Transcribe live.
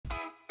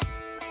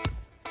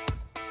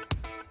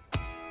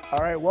All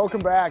right,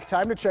 welcome back.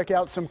 Time to check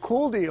out some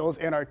cool deals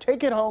in our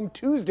Take It Home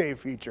Tuesday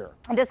feature.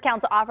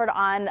 Discounts offered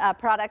on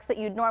products that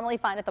you'd normally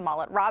find at the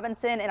mall at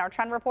Robinson in our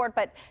trend report.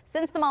 But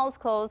since the mall is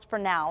closed for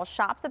now,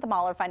 shops at the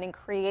mall are finding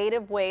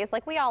creative ways,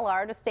 like we all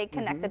are, to stay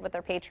connected with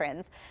their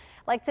patrons.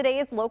 Like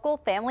today's local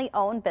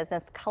family-owned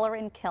business,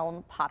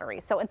 Kolor-N-Kiln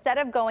Pottery. So instead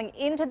of going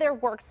into their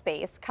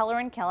workspace,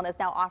 Kolor-N-Kiln is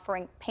now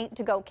offering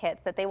paint-to-go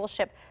kits that they will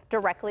ship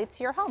directly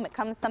to your home. It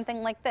comes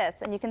something like this,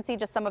 and you can see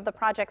just some of the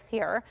projects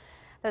here.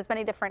 There's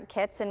many different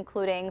kits,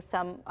 including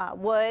some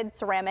wood,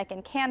 ceramic,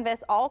 and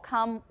canvas. All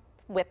come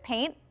with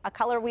paint, a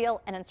color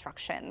wheel, and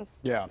instructions.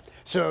 Yeah.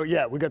 So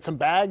yeah, we got some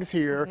bags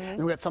here,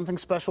 and we got something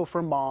special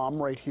for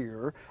mom right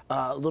here.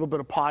 A little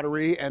bit of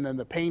pottery, and then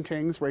the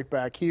paintings right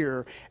back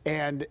here.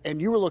 And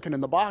you were looking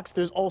in the box.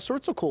 There's all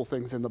sorts of cool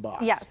things in the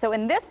box. Yeah. So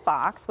in this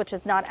box, which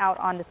is not out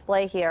on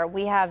display here,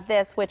 we have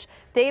this, which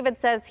David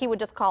says he would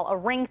just call a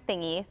ring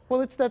thingy.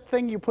 Well, it's that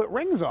thing you put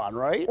rings on,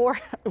 right? Or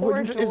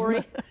a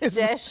jewelry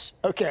dish.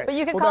 Okay. But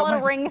you can call it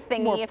a ring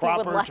thingy if you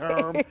would like.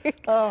 Term.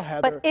 Oh,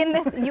 Heather. But in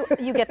this,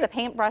 you get the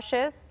paint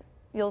brushes.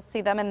 You'll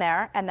see them in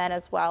there, and then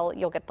as well,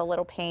 you'll get the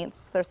little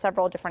paints. There's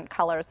several different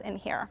colors in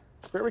here.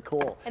 Very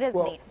cool. It is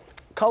neat.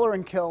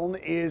 Kolor-N-Kiln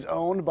is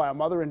owned by a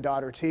mother and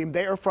daughter team.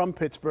 They are from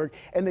Pittsburgh,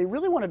 and they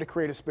really wanted to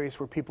create a space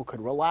where people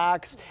could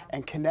relax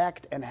and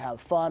connect and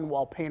have fun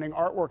while painting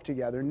artwork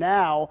together.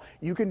 Now,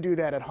 you can do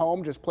that at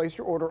home. Just place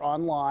your order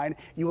online.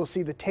 You will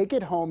see the Take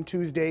It Home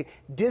Tuesday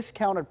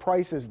discounted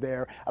prices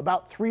there,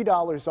 about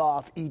 $3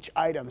 off each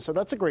item. So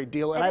that's a great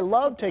deal, and I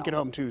love Take It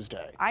Home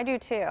Tuesday. I do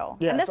too.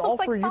 Yeah, and this it's all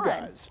looks for like fun.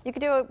 you guys. You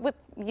could do it with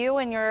you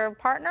and your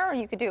partner, or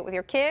you could do it with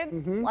your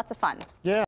kids. Lots of fun. Yeah.